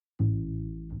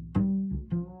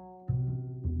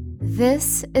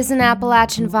This is an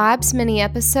Appalachian Vibes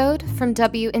mini-episode from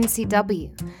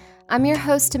WNCW. I'm your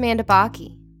host, Amanda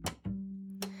Bakke.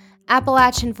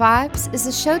 Appalachian Vibes is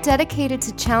a show dedicated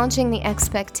to challenging the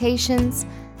expectations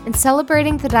and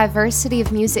celebrating the diversity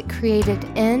of music created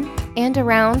in and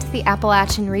around the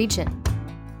Appalachian region.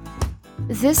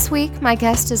 This week, my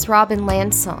guest is Robin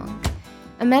Landsong,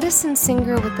 a medicine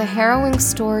singer with the harrowing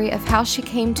story of how she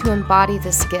came to embody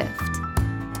this gift.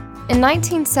 In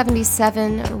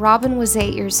 1977, Robin was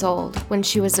 8 years old when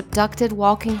she was abducted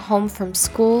walking home from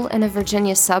school in a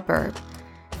Virginia suburb.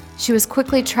 She was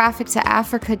quickly trafficked to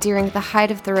Africa during the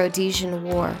height of the Rhodesian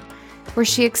War, where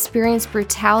she experienced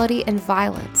brutality and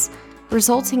violence,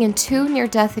 resulting in 2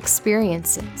 near-death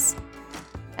experiences.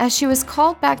 As she was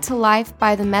called back to life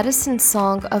by the medicine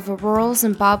song of a rural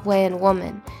Zimbabwean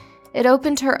woman, it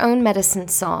opened her own medicine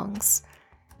songs.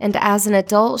 And as an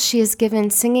adult, she has given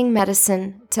singing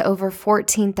medicine to over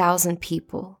 14,000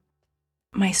 people.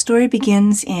 My story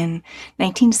begins in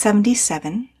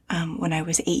 1977, when I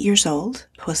was 8 years old,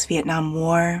 post-Vietnam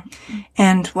War.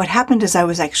 And what happened is I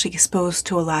was actually exposed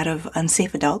to a lot of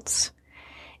unsafe adults.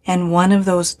 And one of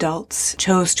those adults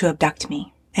chose to abduct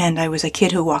me. And I was a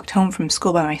kid who walked home from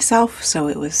school by myself, so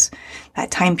it was that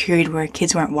time period where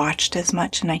kids weren't watched as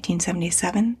much in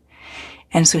 1977.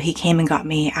 And so he came and got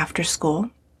me after school.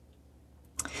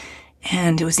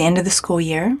 And it was the end of the school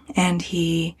year, and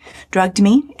he drugged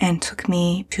me and took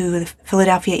me to the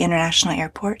Philadelphia International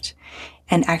Airport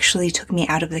and actually took me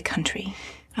out of the country.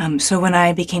 So when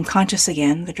I became conscious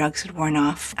again, the drugs had worn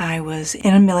off. I was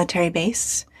in a military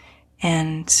base,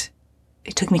 and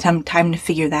it took me some time to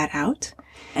figure that out.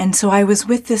 And so I was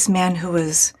with this man who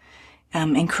was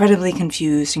incredibly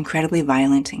confused, incredibly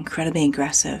violent, incredibly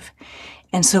aggressive.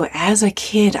 And so as a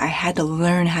kid, I had to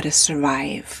learn how to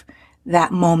survive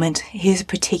that moment, his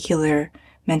particular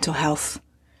mental health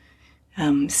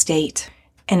state.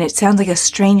 And it sounds like a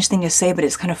strange thing to say, but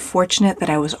it's kind of fortunate that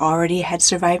I already had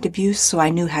survived abuse, so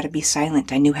I knew how to be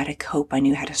silent. I knew how to cope. I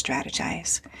knew how to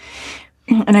strategize.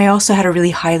 And I also had a really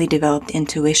highly developed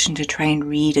intuition to try and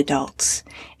read adults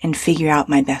and figure out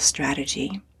my best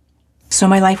strategy. So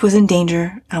my life was in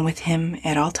danger with him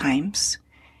at all times.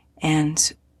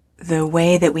 And the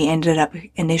way that we ended up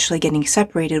initially getting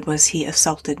separated was he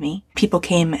assaulted me. People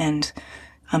came and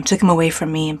took him away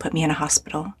from me and put me in a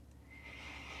hospital.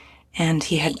 And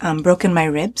he had broken my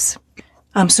ribs.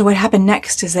 So what happened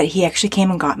next is that he actually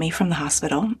came and got me from the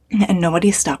hospital, and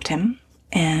nobody stopped him.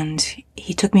 And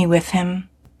he took me with him,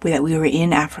 that we were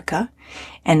in Africa,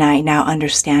 and I now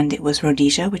understand it was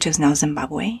Rhodesia, which is now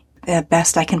Zimbabwe. The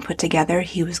best I can put together,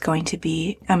 he was going to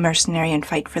be a mercenary and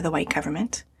fight for the white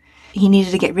government. He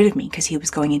needed to get rid of me because he was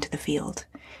going into the field.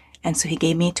 And so he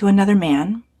gave me to another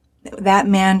man. That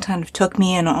man kind of took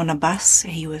me in on a bus.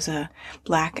 He was a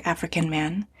black African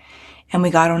man. And we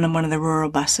got on one of the rural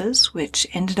buses, which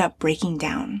ended up breaking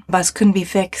down. The bus couldn't be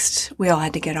fixed. We all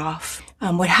had to get off.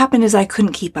 What happened is I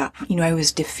couldn't keep up. I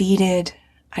was defeated.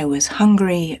 I was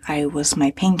hungry.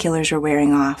 My painkillers were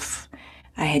wearing off.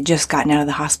 I had just gotten out of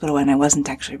the hospital and I wasn't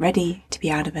actually ready to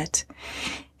be out of it.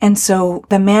 And so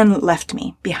the man left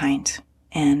me behind,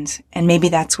 and maybe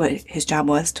that's what his job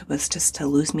was just to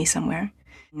lose me somewhere.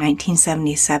 In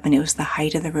 1977, it was the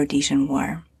height of the Rhodesian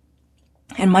War.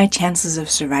 And my chances of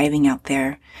surviving out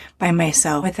there by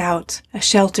myself, without a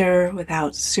shelter,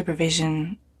 without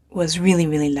supervision, was really,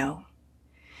 really low.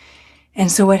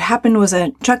 And so what happened was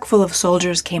a truck full of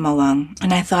soldiers came along,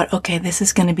 and I thought, okay, this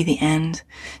is going to be the end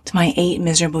to my 8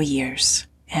 miserable years.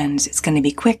 And it's going to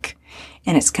be quick,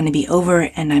 and it's going to be over,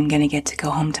 and I'm going to get to go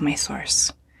home to my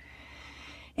source.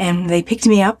 And they picked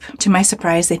me up. To my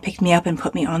surprise, they picked me up and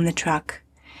put me on the truck.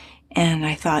 And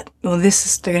I thought, well, they're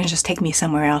going to just take me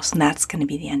somewhere else, and that's going to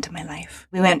be the end of my life.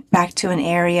 We went back to an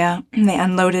area, and they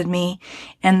unloaded me,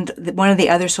 and one of the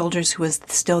other soldiers who was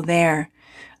still there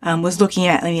was looking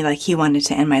at me like he wanted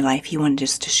to end my life. He wanted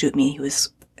just to shoot me. He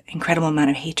was an incredible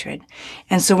amount of hatred.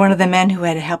 And so one of the men who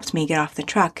had helped me get off the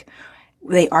truck,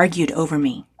 they argued over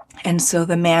me. And so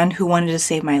the man who wanted to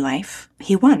save my life,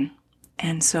 he won.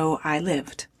 And so I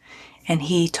lived. And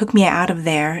he took me out of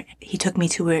there. He took me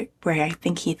to where I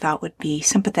think he thought would be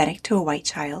sympathetic to a white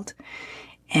child.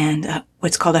 And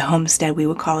what's called a homestead, we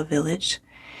would call a village.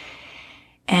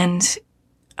 And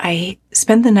I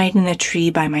spent the night in a tree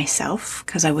by myself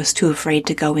because I was too afraid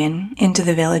to go into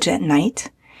the village at night.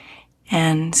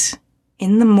 And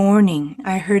in the morning,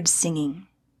 I heard singing.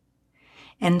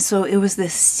 And so it was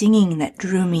this singing that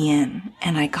drew me in,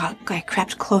 and I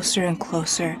crept closer and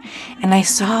closer, and I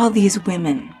saw these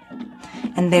women,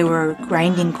 and they were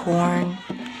grinding corn,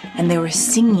 and they were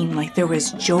singing like there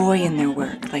was joy in their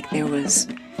work, like there was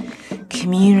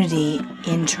community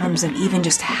in terms of even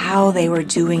just how they were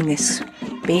doing this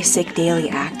basic daily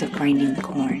act of grinding the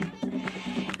corn.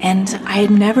 And I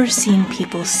had never seen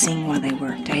people sing while they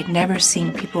worked. I had never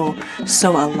seen people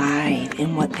so alive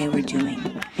in what they were doing.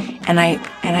 And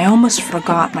I almost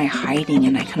forgot my hiding,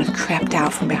 and I kind of crept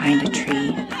out from behind a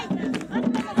tree.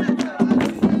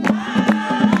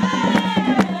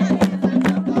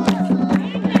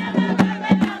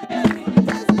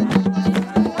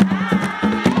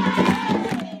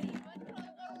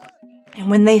 And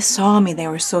when they saw me, they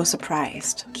were so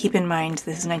surprised. Keep in mind,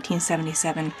 this is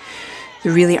 1977.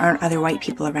 There really aren't other white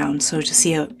people around, so to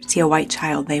see a white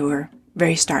child, they were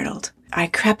very startled. I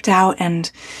crept out,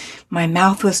 and my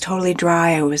mouth was totally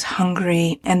dry. I was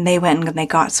hungry, and they went and they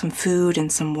got some food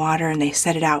and some water, and they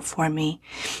set it out for me.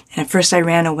 And at first I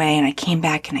ran away, and I came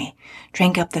back, and I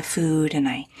drank up the food, and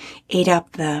I ate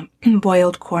up the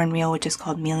boiled cornmeal, which is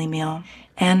called mealie meal.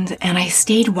 And I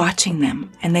stayed watching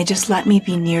them, and they just let me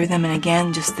be near them. And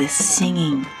again, just this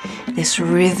singing, this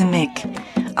rhythmic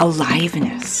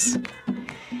aliveness.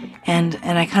 And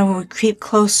I kind of would creep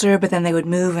closer, but then they would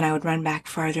move and I would run back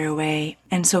farther away.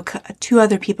 And so two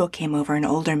other people came over, an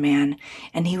older man,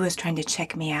 and he was trying to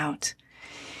check me out.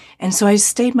 And so I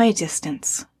stayed my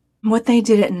distance. What they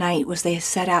did at night was they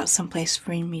set out someplace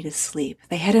for me to sleep.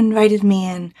 They had invited me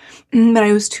in, but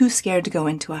I was too scared to go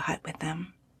into a hut with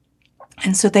them.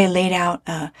 And so they laid out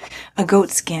a goat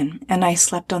skin, and I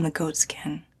slept on the goat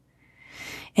skin.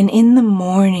 And in the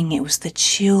morning, it was the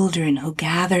children who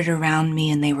gathered around me,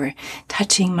 and they were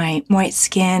touching my white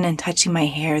skin and touching my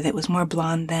hair that was more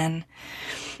blonde then.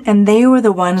 And they were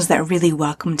the ones that really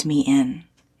welcomed me in,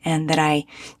 and that I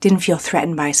didn't feel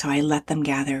threatened by, so I let them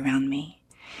gather around me.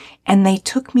 And they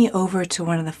took me over to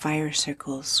one of the fire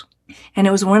circles. And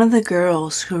it was one of the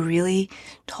girls who really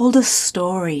told a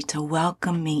story to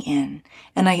welcome me in.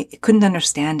 And I couldn't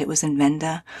understand it was in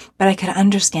Venda, but I could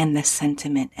understand the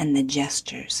sentiment and the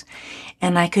gestures.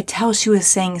 And I could tell she was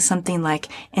saying something like,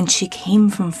 and she came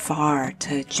from far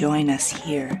to join us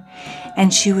here.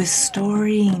 And she was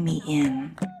storying me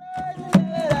in.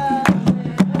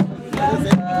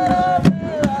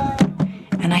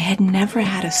 And I had never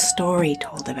had a story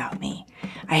told about me.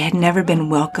 I had never been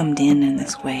welcomed in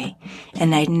this way,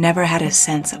 and I'd never had a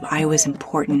sense of I was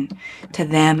important to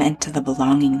them and to the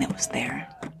belonging that was there.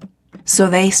 So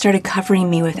they started covering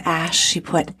me with ash. She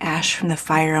put ash from the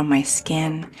fire on my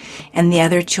skin, and the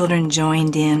other children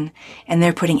joined in, and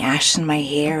they're putting ash in my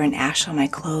hair and ash on my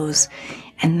clothes,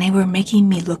 and they were making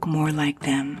me look more like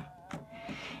them.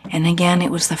 And again,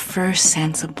 it was the first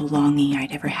sense of belonging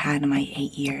I'd ever had in my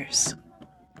 8 years.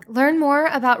 Learn more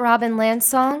about Robin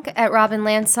Lansong at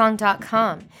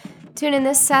robinlansong.com. Tune in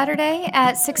this Saturday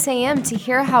at 6 a.m. to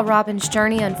hear how Robin's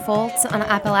journey unfolds on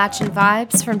Appalachian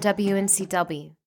Vibes from WNCW.